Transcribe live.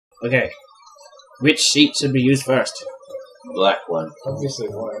Okay. Which sheet should be used first? Black one. Obviously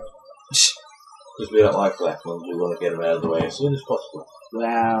white. Because we don't like black ones, we want to get them out of the way as soon as possible.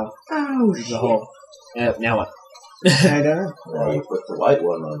 Wow. Oh, There's shit. a hole. Now what? I don't know. Now you put the white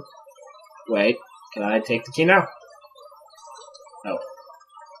one on. Wait, can I take the key now? No.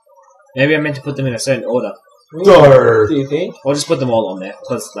 Maybe I meant to put them in a certain order. Darn. Do you think? Or just put them all on there,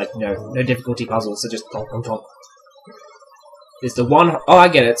 because, like, no difficulty puzzles, so just plonk, plonk, plonk. It's the one... Oh, I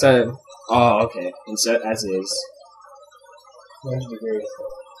get it, so... Oh, okay. Insert as is. 90 degrees.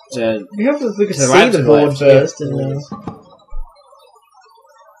 So, You have to look at To the see right, the to the board left, first. And,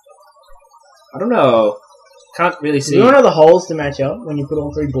 I don't know. Can't really see. you want all the holes to match up when you put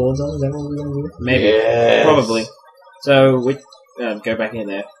all 3 boards on? Is that what we're going to do? Maybe. Yes. Probably. So, we go back in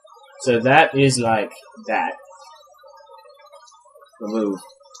there. So that is like that. Remove.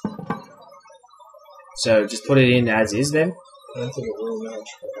 So just put it in as is then. I don't think it will match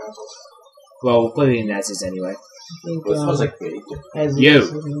regardless. Well, we'll put it in as is anyway. I think, It smells like bacon. as You. it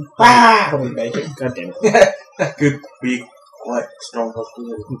is, Probably bacon. God damn it. Good, big, white, strong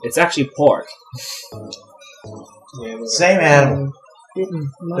possibility. It's actually pork. Yeah, Same animal.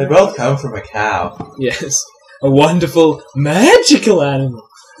 They both come from a cow. Yes. A wonderful, magical animal.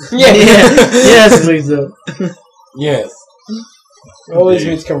 Yeah, yes, Lisa. yes. All these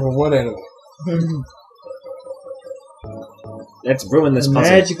meats come from one animal. Let's ruin this A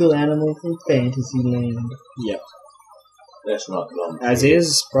puzzle. magical animal from Fantasyland. Yep. That's not long. As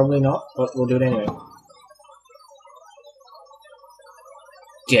is, probably not, but we'll do it anyway.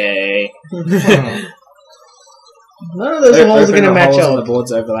 Gay. None of those holes are going to match on the up.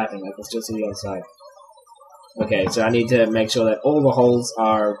 board's overlapping. I can still see the other side. Okay, so I need to make sure that all the holes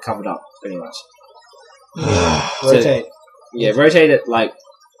are covered up, pretty much. Rotate. Yeah, rotate it like...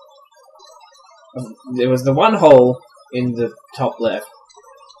 There was the one hole in the top left.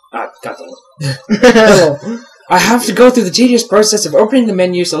 Ah, god damn it. I have to go through the tedious process of opening the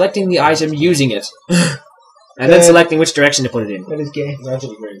menu, selecting the item, using it. And then selecting which direction to put it in. That is gay. 90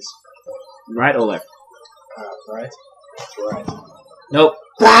 degrees. Right or left? Right? That's right. Nope.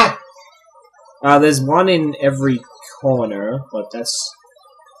 Ah! There's one in every corner, but that's...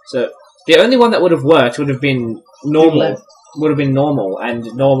 So, the only one that would have worked would have been normal. Left. Would have been normal, and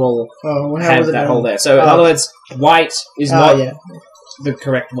normal Oh, how had was it that done? hole there. So, in Oh. other words, white is Oh, not yeah. the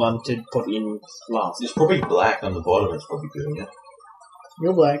correct one to put in last. There's probably black on the bottom, it's probably doing it.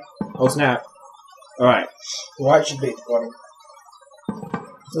 You're black. Oh, snap. Alright. White should be at the bottom.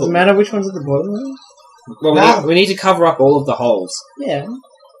 Does it matter which one's at the bottom? Well, No. we need to cover up all of the holes. Yeah.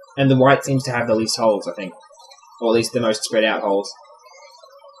 And the white seems to have the least holes, I think. Or at least the most spread out holes.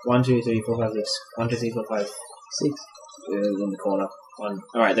 1, 2, 3, 4, 5, 6. 1, 2, 3, 4, 5. 6. In the corner. One.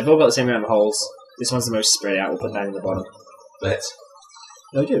 Alright, they've all got the same amount of holes. This one's the most spread out. We'll put that in the bottom. Let's.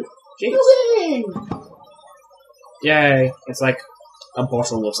 No, do. Jeez. Yay. It's like a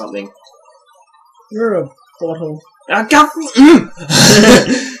bottle or something. You're a bottle. Ah, God.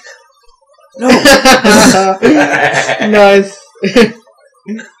 No. Nice.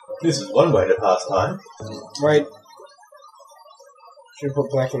 This is one way to pass time. Right. Should put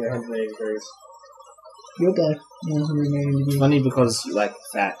black in 180 degrees. You're black. 180 degrees. Funny because you like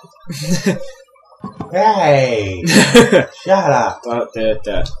fat. Hey! Shut up!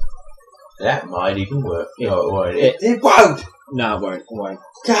 That might even work. No, it won't. It won't! No, it won't. It won't.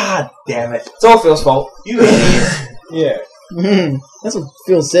 God damn it. It's all Phil's fault. You idiot! Yeah. That's what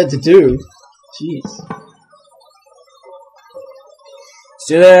Phil said to do. Jeez. Let's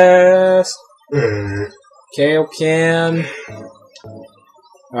do this. Mm. Kale can.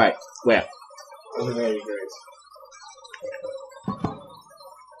 Alright, where? 180 degrees.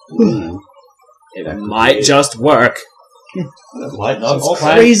 Ooh. It might just work. That might not It's also.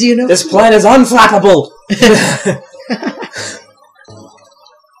 Crazy enough. This plan is unflappable!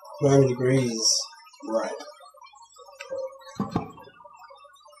 90 degrees. Right.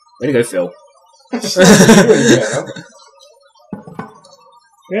 Way to go, Phil. Yeah.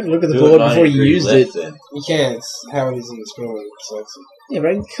 You have to look at the Do it board 90 before you degrees used it. left then. You can't. It's how it is in the scroll. It's Yeah,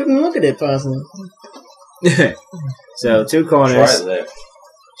 but I couldn't look at it fast enough. So, two Try corners. it left.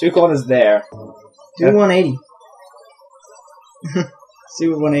 Two corners there. Do 180. See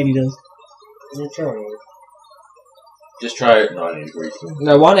what 180 does. You're trying. Just try it 90 degrees.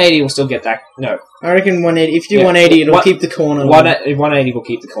 No, 180 will still get that. No. I reckon 180. If you do Yeah, 180, it'll what- keep the corner. 180 will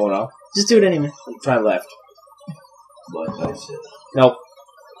keep the corner. Just do it anyway. Try left. Like I said. Nope.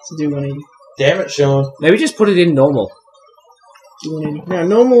 So do 180. Damn it, Sean. Maybe just put it in normal. Do 180. No,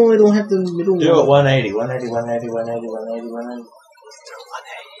 normal, it'll have the middle Do it one. 180, 180, 180, 180, 180, 180.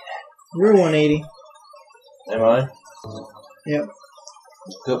 You're 180. Am I? Yep.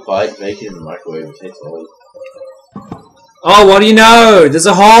 Cook bite, bake it in the microwave, it takes all. Oh, what do you know? There's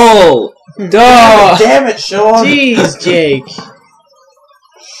a hole! Duh! Damn it, Sean! Jeez, Jake.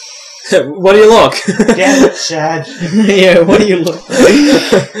 What do you look? Damn it, Shad! Yeah, what do you look?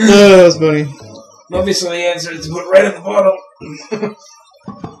 Oh, that was funny. Obviously, the answer is to put right at the bottom.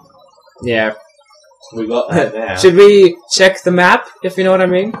 Yeah. We got that now. Should we check the map, if you know what I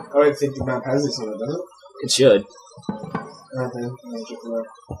mean? I don't think the map has this on it, does it? It should. Okay, I'll check the map.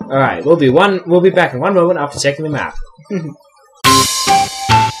 Alright, we'll be back in one moment after checking the map.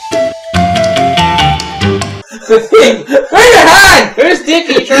 Where's your hand? Where's Dick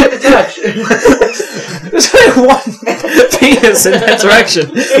are you trying to touch? There's only one penis in that direction.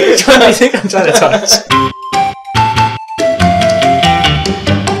 Which one do you think I'm trying to touch?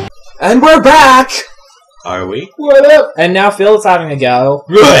 And we're back! Are we? What up? And now Phil's having a go.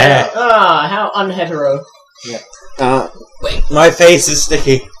 Ah, how unhetero. My face is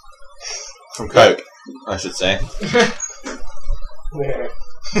sticky. From Coke, I should say.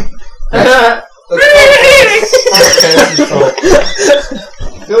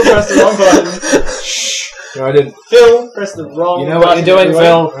 Phil pressed the wrong button. No, I didn't. Phil pressed the wrong button. You know what you're doing,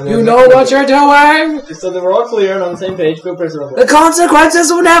 Phil. You know what you're doing! So that we're all clear and on the same page, Phil pressed the wrong The button. consequences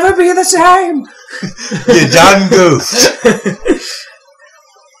will never be the same! You done goofed.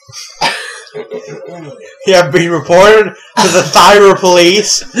 You have been reported to the Thyra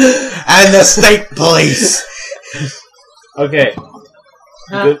Police and the State Police. Okay.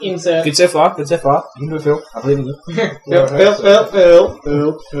 Good. Insert. Good so far, good so far. You can do it, Phil. I believe in you. Phil. Don't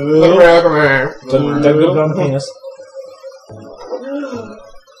go on the penis.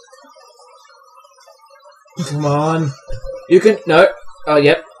 Come on. You can. No. Oh,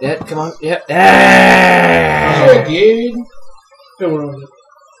 yep. Yeah, come on. Yep. Sure, dude. Phil.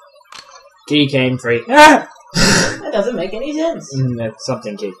 Key came free. Ah! That doesn't make any sense. That's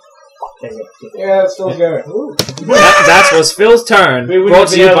something key. Yeah, it's still going. Ooh. That was Phil's turn. We wouldn't Brought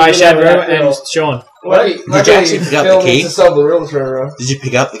to be you able by to do that Shadro without and Phil. Sean. Did you actually pick up the key? To solve the riddle for Did you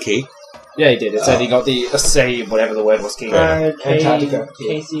pick up the key? Yeah, he did. It said he got the say whatever the word was key. Antarctica.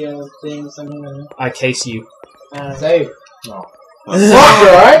 Casio thing, something like I case you. that. Save. No. Fuck,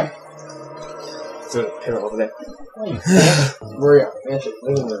 alright? It's a pillar over there. Hurry up. Mansion.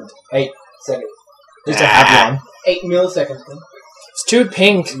 Living room. 8 seconds. Just to have one. 8 milliseconds. It's too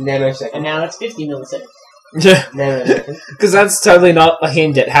pink. Nanosecond. And now it's 50 milliseconds. Yeah. Nanosecond. Because that's totally not a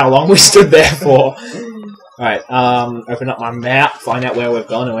hint at how long we stood there for. Alright, open up my map, find out where we've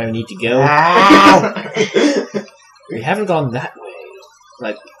gone and where we need to go. We haven't gone that way.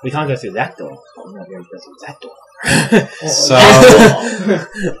 Like, we can't go through that door. I'm not going to go through that door. So,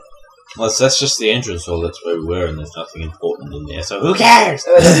 well, that's just the entrance hall. That's where we were, and there's nothing important in there. So who cares?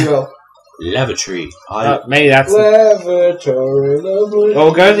 Lavatory. Maybe that's... Lavatory, lovely. Well,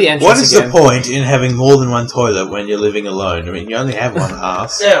 we'll go to the entrance What is again. the point in having more than one toilet when you're living alone? I mean, you only have one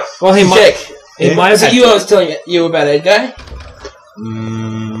ass. Now, Well, he might... check. He might Was have it you I was telling you about Ed Guy?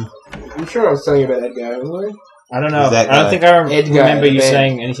 I'm sure I was telling you about Ed Guy, wasn't I don't know. Who's that I don't guy? think I Ed Guy, remember you the band.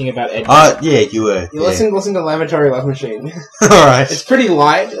 saying anything about Ed. Yeah, you were. you? Yeah. Listen to Lavatory Love Machine. Alright. It's pretty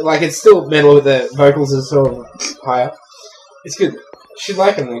light, like it's still metal, but the vocals are sort of higher. It's good. You should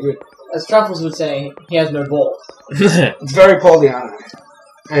like them, they're good. As Truffles would say, he has no balls. It's very Paul Diano.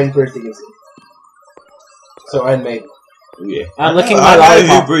 And Bruce Dickinson. So, and Maiden. Yeah. I'm licking I my know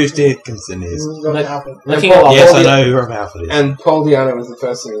lollipop. who Bruce Dickinson is. Rob Look- Halford. Licking Paul- my Yes, I Paul know who Rob Halford is. And Paul Diano was the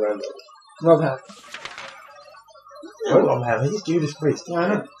first thing around it. Rob Halford. Rob Halford is Judas Priest. Yeah, I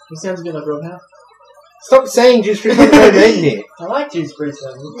know. He sounds a bit like Rob Halford. Stop saying Juice Priest like Iron Maiden here. I like Judas Priest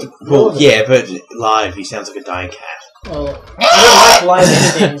though. Well, yeah, but live he sounds like a dying cat. Well, I don't like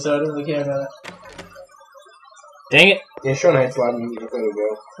live anything, so I don't really care about it. Dang it. Yeah, Sean hates live music, I thought it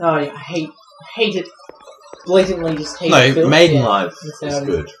will. Oh, yeah, I hate it. Blatantly just hate it. No, Maiden Yeah. Live It's is out.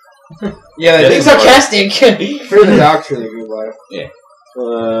 good. Yeah, they Being think sarcastic! Through the Dark's really good live.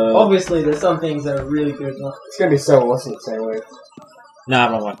 Obviously, there's some things that are really good. Like, It's gonna be so awesome the same way. Nah,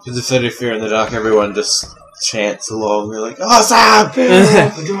 wrong one. Because if they do Fear in the Dark, everyone just chants along. They're like, awesome!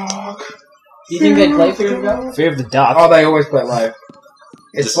 the Dark. do you think they'd play Fear of God? Fear of the Dark. Oh, they always play live.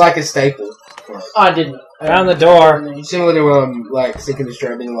 It's Just- like a staple. Oh, I didn't. Found the door. Similar to like Sick and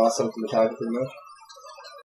Disturbing the last song from Metallica, pretty much.